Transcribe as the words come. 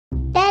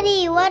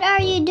Daddy, what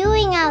are you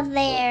doing out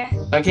there?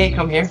 Okay,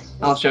 come here.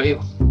 I'll show you.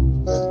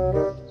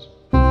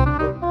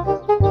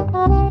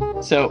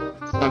 So,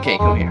 okay,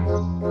 come here.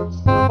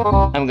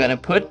 I'm gonna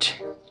put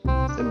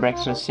the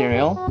breakfast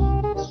cereal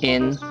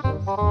in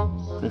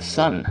the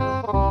sun.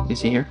 You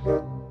see here?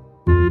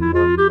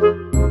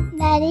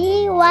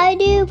 Daddy, why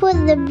do you put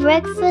the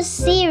breakfast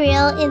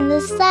cereal in the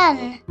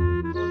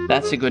sun?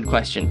 That's a good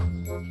question.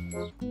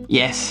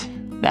 Yes,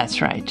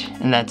 that's right.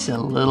 And that's a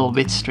little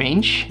bit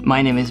strange.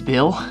 My name is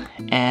Bill,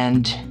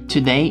 and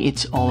today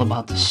it's all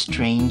about the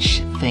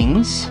strange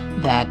things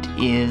that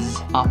is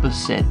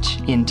opposite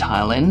in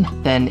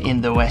Thailand than in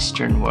the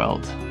Western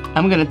world.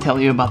 I'm gonna tell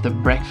you about the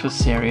breakfast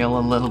cereal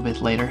a little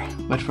bit later,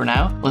 but for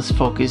now, let's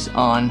focus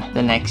on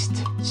the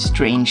next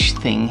strange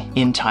thing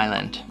in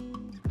Thailand.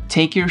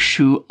 Take your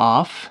shoe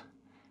off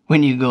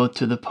when you go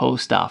to the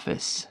post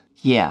office.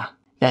 Yeah,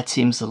 that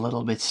seems a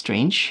little bit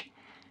strange,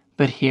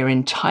 but here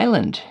in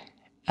Thailand,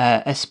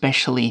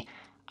 especially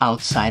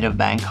outside of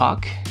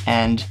Bangkok,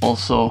 and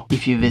also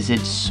if you visit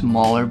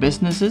smaller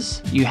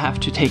businesses, you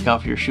have to take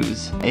off your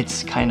shoes.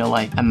 It's kind of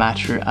like a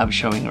matter of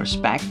showing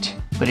respect,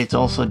 but it's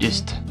also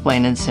just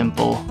plain and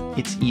simple.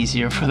 It's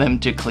easier for them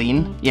to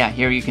clean. Yeah,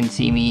 here you can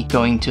see me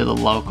going to the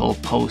local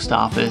post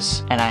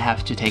office and I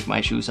have to take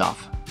my shoes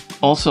off.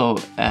 Also,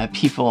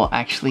 people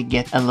actually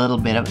get a little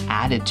bit of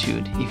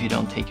attitude if you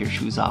don't take your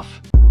shoes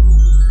off.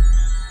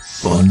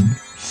 Fun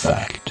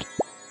fact.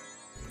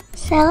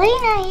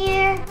 Selena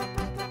here.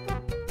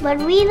 But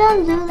we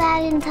don't do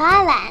that in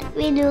Thailand.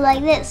 We do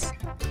like this.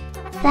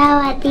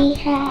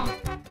 Sawadee.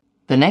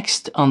 The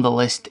next on the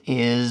list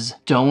is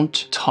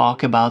don't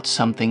talk about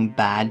something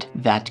bad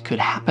that could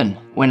happen.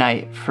 When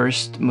I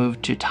first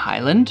moved to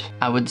Thailand,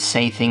 I would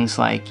say things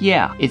like,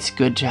 yeah, it's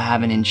good to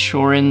have an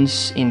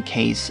insurance in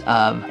case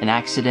of an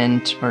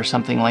accident or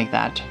something like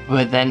that.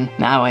 But then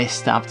now I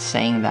stopped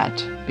saying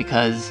that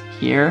because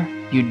here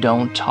you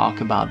don't talk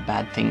about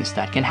bad things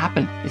that can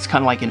happen. It's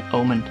kind of like an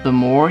omen. The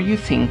more you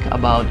think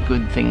about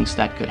good things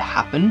that could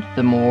happen,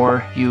 the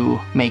more you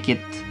make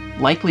it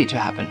likely to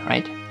happen,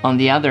 right? On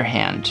the other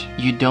hand,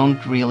 you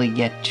don't really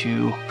get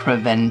to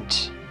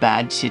prevent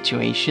bad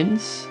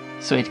situations,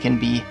 so it can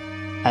be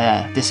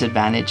a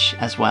disadvantage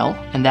as well.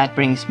 And that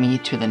brings me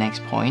to the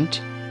next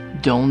point.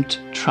 Don't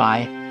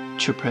try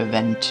to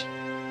prevent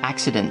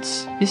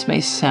accidents. This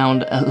may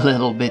sound a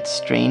little bit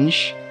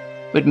strange,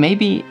 but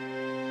maybe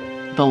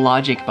the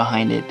logic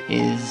behind it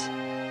is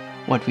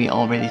what we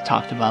already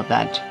talked about,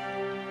 that,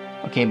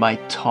 okay, by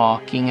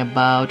talking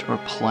about or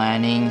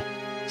planning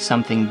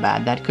something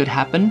bad that could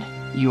happen,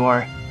 you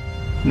are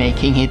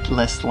making it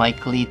less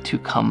likely to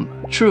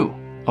come true.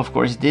 Of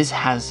course, this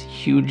has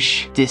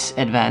huge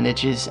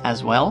disadvantages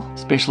as well,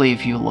 especially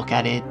if you look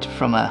at it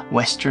from a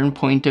Western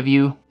point of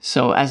view.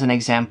 So as an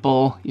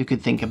example, you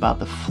could think about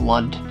the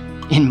flood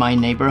in my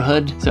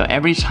neighborhood. So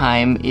every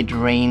time it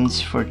rains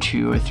for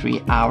 2 or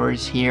 3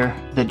 hours here,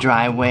 the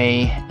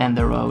driveway and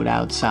the road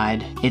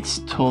outside, it's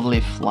totally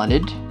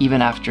flooded,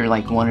 even after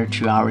like 1 or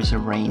 2 hours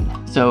of rain.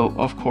 So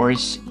of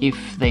course, if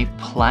they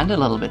planned a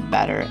little bit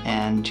better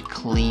and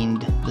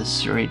cleaned the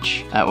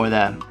sewage or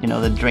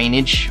the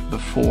drainage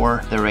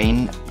before the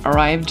rain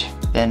arrived,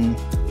 then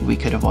we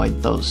could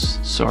avoid those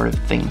sort of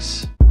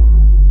things.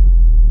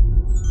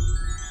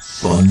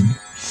 Fun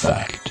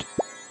fact.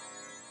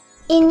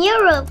 In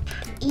Europe,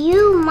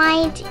 you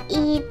might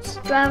eat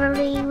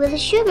strawberry with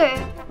sugar,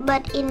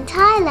 but in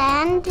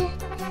Thailand,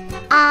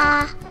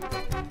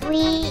 we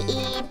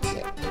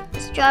eat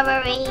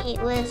strawberry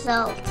with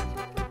salt.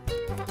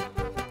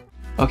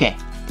 Okay,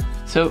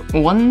 so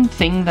one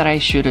thing that I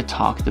should have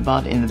talked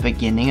about in the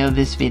beginning of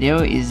this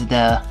video is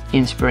the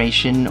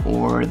inspiration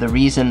or the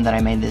reason that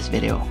I made this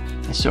video.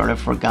 I sort of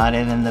forgot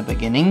it in the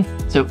beginning.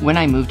 So when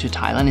I moved to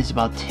Thailand, it's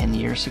about 10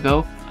 years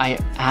ago, I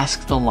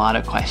asked a lot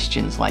of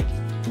questions like,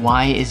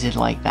 why is it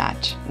like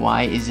that?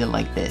 Why is it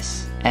like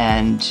this?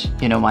 And,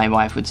 my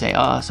wife would say,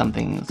 oh,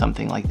 something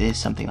like this,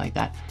 something like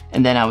that.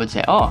 And then I would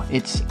say, oh,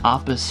 it's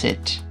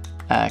opposite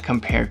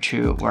compared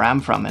to where I'm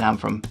from. And I'm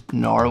from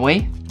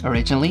Norway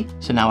originally.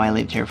 So now I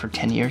lived here for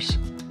 10 years.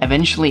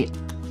 Eventually,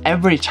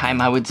 every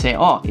time I would say,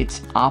 oh,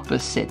 it's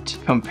opposite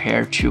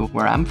compared to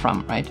where I'm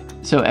from, right?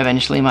 So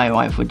eventually my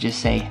wife would just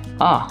say,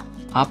 oh,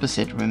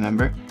 opposite,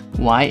 remember?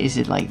 Why is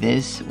it like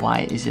this?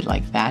 Why is it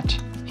like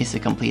that? Is the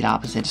complete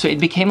opposite. So it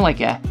became like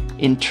a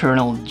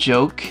internal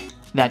joke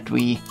that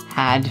we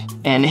had,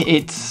 and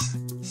it's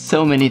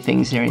so many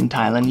things here in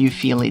Thailand. You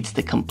feel it's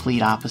the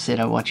complete opposite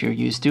of what you're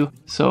used to.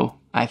 So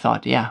I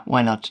thought, yeah,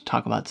 why not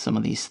talk about some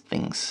of these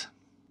things?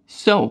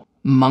 So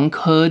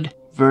monkhood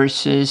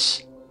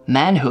versus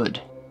manhood.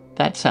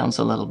 That sounds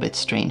a little bit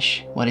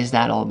strange. What is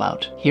that all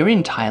about? Here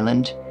in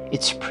Thailand,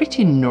 it's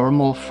pretty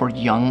normal for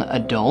young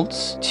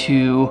adults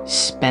to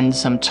spend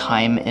some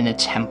time in a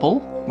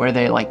temple where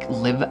they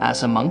live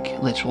as a monk,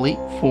 literally,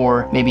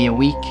 for maybe a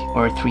week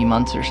or 3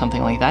 months or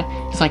something like that.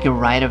 It's like a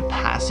rite of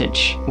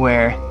passage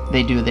where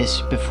they do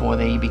this before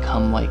they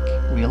become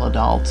real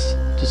adults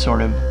to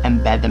sort of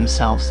embed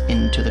themselves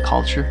into the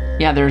culture.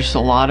 Yeah, there's a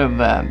lot of,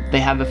 they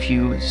have a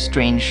few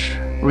strange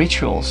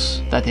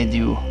rituals that they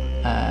do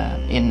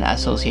in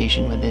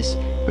association with this.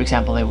 For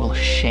example, they will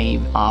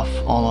shave off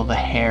all of the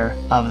hair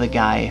of the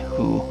guy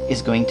who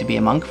is going to be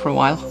a monk for a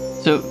while.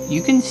 So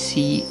you can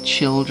see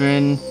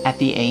children at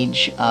the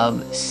age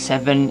of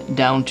 7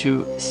 down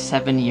to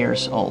 7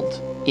 years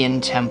old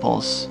in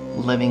temples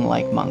living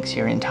like monks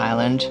here in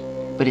Thailand.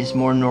 But it's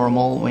more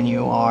normal when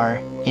you are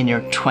in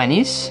your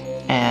 20s,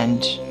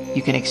 and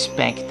you can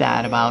expect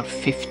that about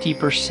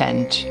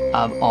 50%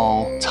 of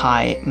all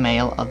Thai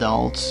male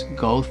adults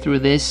go through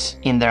this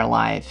in their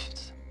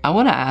lives. I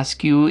want to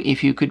ask you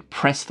if you could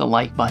press the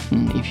like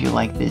button if you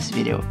like this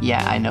video.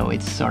 Yeah, I know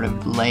it's sort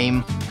of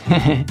lame.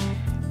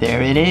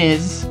 There it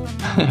is.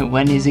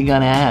 When is he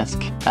gonna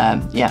ask?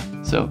 Yeah,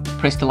 so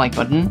press the like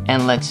button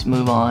and let's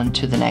move on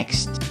to the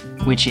next,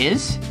 which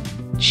is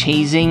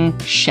chasing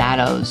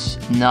shadows,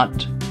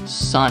 not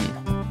sun.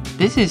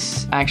 This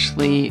is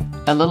actually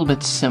a little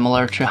bit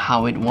similar to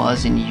how it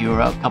was in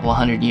Europe a couple of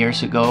 100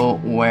 years ago,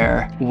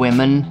 where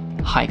women,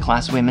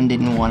 high-class women,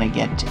 didn't want to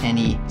get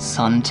any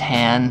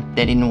suntan.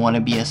 They didn't want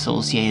to be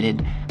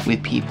associated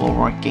with people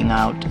working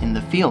out in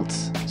the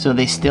fields. So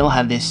they still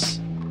have this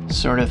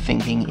sort of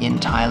thinking in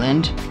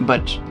Thailand,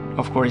 but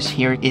of course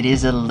here it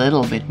is a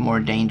little bit more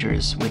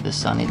dangerous with the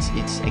sun.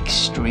 It's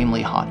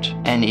extremely hot,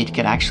 and it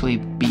could actually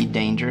be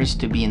dangerous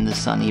to be in the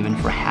sun even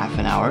for half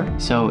an hour.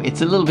 So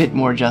it's a little bit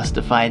more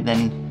justified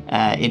than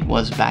it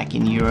was back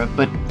in Europe,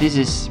 but this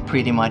is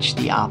pretty much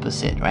the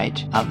opposite,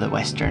 right, of the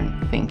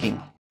Western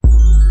thinking.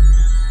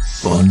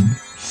 Fun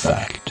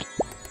fact.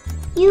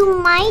 You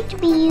might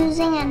be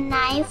using a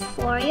knife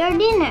for your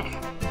dinner,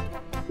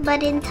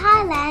 but in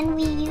Thailand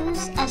we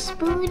use a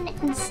spoon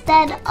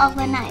instead of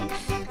a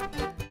knife.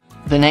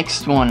 The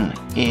next one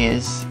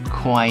is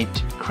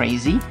quite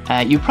crazy.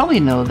 You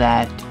probably know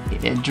that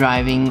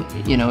driving,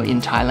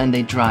 in Thailand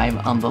they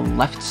drive on the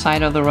left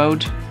side of the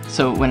road.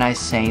 So when I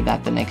say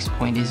that the next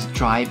point is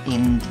drive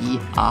in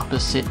the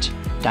opposite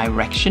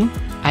direction,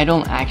 I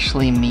don't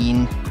actually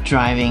mean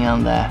driving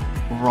on the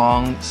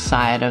wrong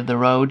side of the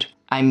road.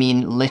 I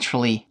mean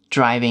literally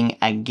driving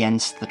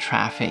against the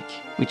traffic,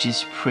 which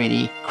is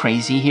pretty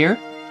crazy here.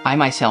 I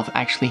myself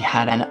actually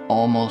had an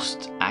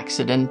almost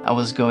accident. I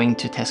was going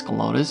to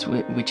Tescalotes,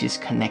 which is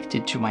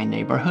connected to my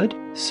neighborhood.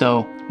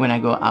 So when I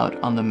go out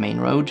on the main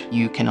road,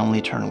 you can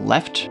only turn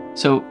left.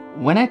 So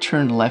when I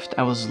turned left,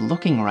 I was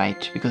looking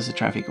right because the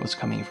traffic was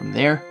coming from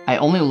there. I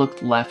only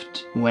looked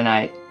left when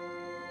I,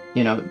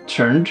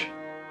 turned.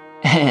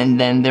 And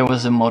then there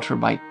was a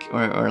motorbike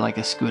or like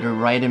a scooter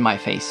right in my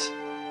face.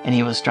 And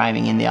he was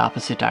driving in the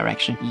opposite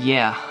direction.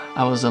 Yeah,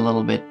 I was a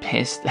little bit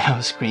pissed. I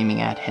was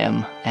screaming at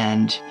him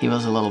and he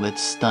was a little bit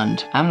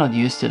stunned. I'm not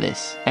used to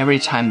this. Every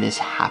time this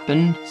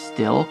happened,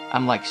 still,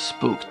 I'm like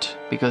spooked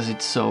because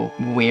it's so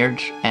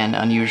weird and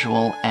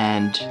unusual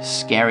and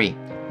scary.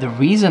 The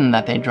reason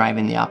that they drive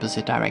in the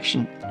opposite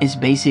direction is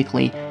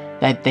basically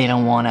that they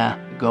don't want to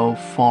go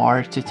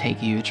far to take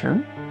a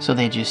U-turn. So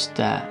they just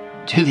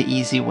do the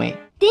easy way.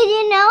 Did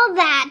you know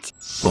that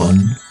Fun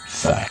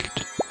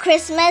fact.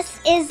 Christmas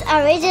is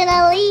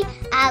originally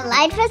a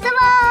light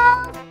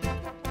festival?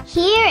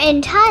 Here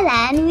in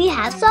Thailand, we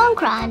have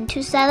Songkran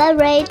to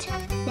celebrate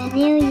the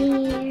New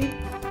Year.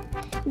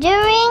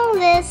 During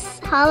this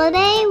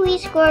holiday, we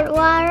squirt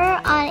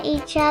water on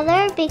each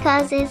other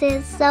because it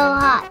is so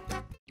hot.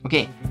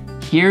 Okay,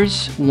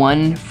 here's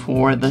one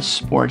for the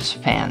sports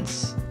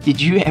fans.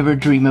 Did you ever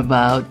dream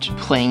about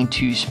playing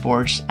 2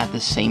 sports at the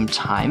same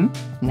time?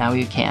 Now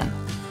you can.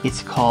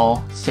 It's called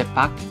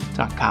sepak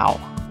takraw.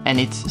 And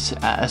it's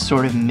a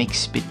sort of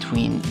mix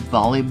between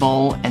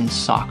volleyball and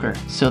soccer.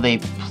 So they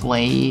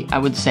play, I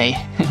would say,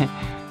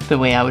 the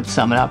way I would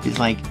sum it up is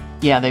like,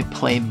 yeah, they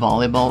play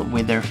volleyball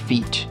with their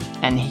feet.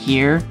 And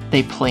here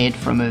they play it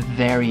from a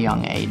very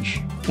young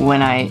age.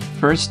 When I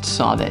first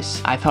saw this,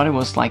 I thought it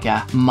was like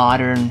a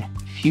modern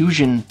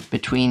fusion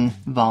between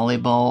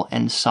volleyball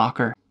and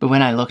soccer. But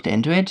when I looked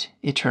into it,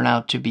 it turned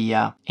out to be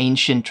an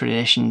ancient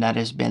tradition that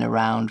has been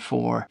around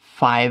for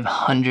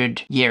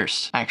 500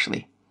 years,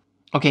 actually.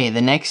 Okay,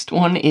 the next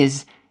one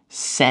is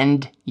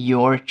send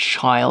your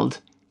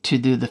child to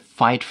do the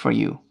fight for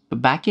you.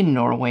 But back in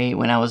Norway,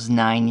 when I was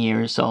 9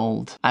 years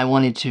old, I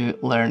wanted to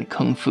learn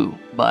Kung Fu,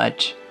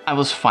 but I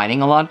was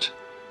fighting a lot.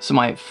 So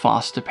my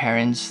foster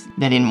parents,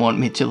 they didn't want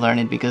me to learn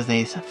it because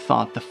they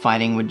thought the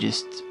fighting would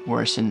just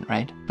worsen,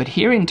 right? But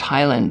here in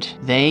Thailand,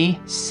 they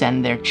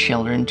send their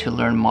children to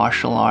learn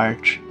martial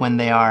art when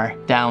they are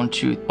down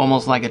to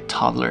almost like a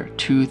toddler,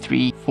 2,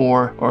 3,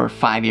 4, or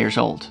 5 years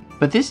old.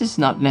 But this is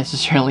not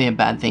necessarily a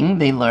bad thing.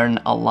 They learn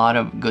a lot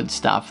of good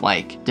stuff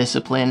like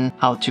discipline,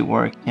 how to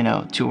work,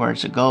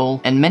 towards a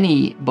goal, and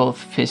many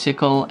both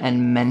physical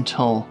and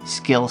mental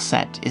skill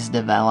set is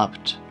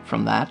developed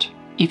from that.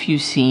 If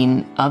you've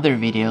seen other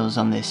videos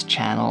on this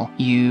channel,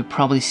 you've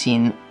probably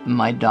seen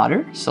my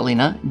daughter,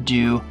 Selena,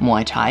 do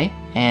Muay Thai,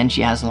 and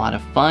she has a lot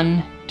of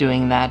fun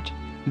doing that.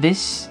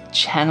 This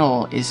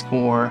channel is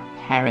for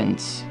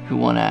parents who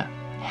want to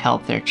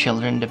help their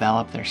children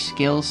develop their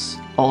skills.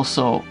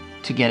 Also,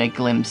 to get a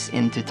glimpse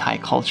into Thai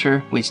culture,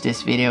 which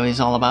this video is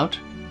all about.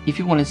 If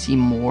you want to see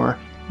more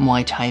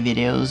Muay Thai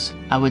videos,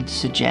 I would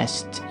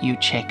suggest you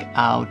check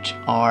out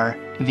our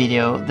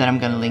video that I'm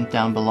gonna link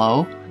down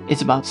below.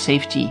 It's about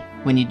safety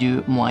when you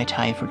do Muay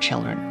Thai for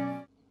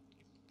children.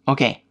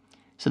 Okay,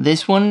 so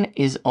this one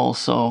is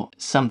also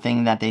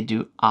something that they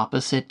do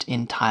opposite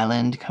in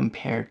Thailand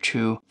compared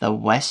to the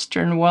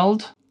Western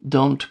world.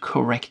 Don't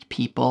correct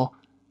people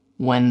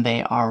when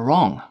they are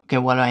wrong. Okay,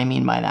 what do I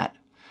mean by that?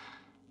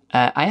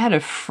 I had a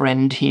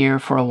friend here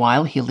for a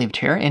while. He lived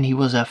here and he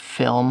was a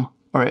film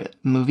or a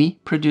movie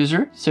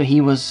producer. So he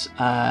was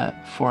a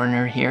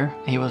foreigner here.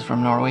 He was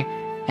from Norway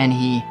and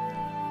he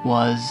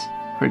was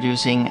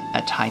producing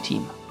a Thai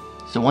team.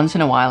 So once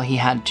in a while he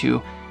had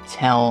to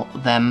tell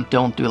them,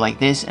 don't do like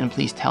this, and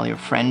please tell your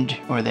friend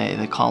or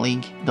the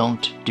colleague,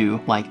 don't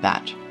do like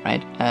that,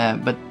 right?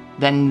 But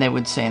then they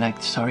would say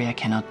like, sorry, I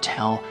cannot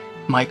tell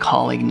my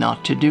colleague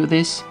not to do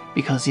this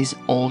because he's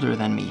older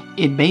than me.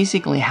 It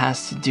basically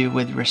has to do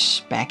with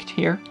respect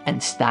here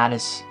and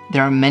status.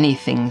 There are many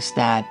things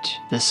that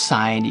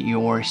decide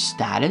your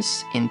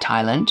status in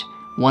Thailand.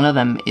 One of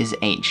them is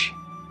age.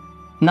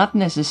 Not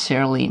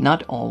necessarily,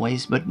 not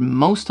always, but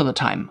most of the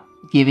time,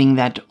 given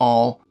that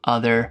all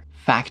other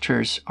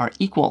factors are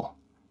equal,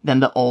 then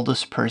the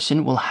oldest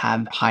person will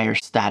have higher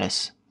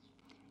status.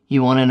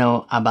 You want to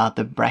know about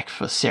the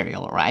breakfast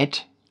cereal,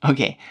 right?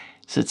 Okay,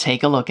 so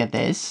take a look at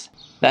this.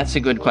 That's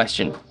a good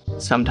question.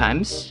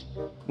 Sometimes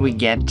we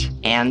get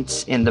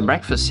ants in the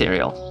breakfast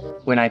cereal.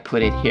 When I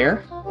put it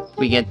here,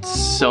 we get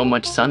so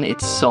much sun,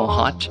 it's so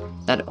hot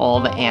that all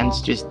the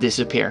ants just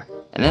disappear.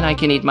 And then I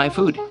can eat my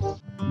food.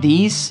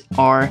 These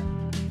are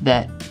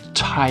the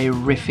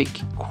terrific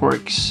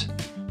quirks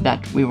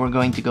that we were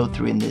going to go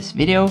through in this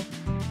video.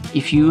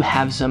 If you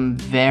have some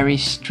very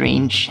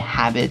strange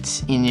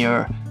habits in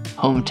your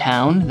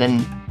hometown,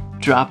 then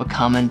drop a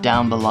comment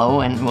down below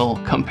and we'll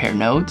compare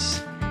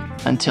notes.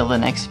 Until the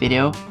next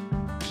video,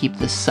 keep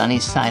the sunny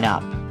side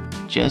up,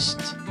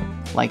 just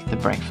like the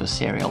breakfast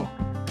cereal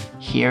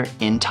here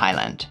in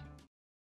Thailand.